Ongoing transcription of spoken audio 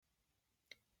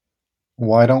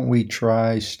Why don't we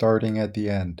try starting at the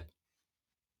end?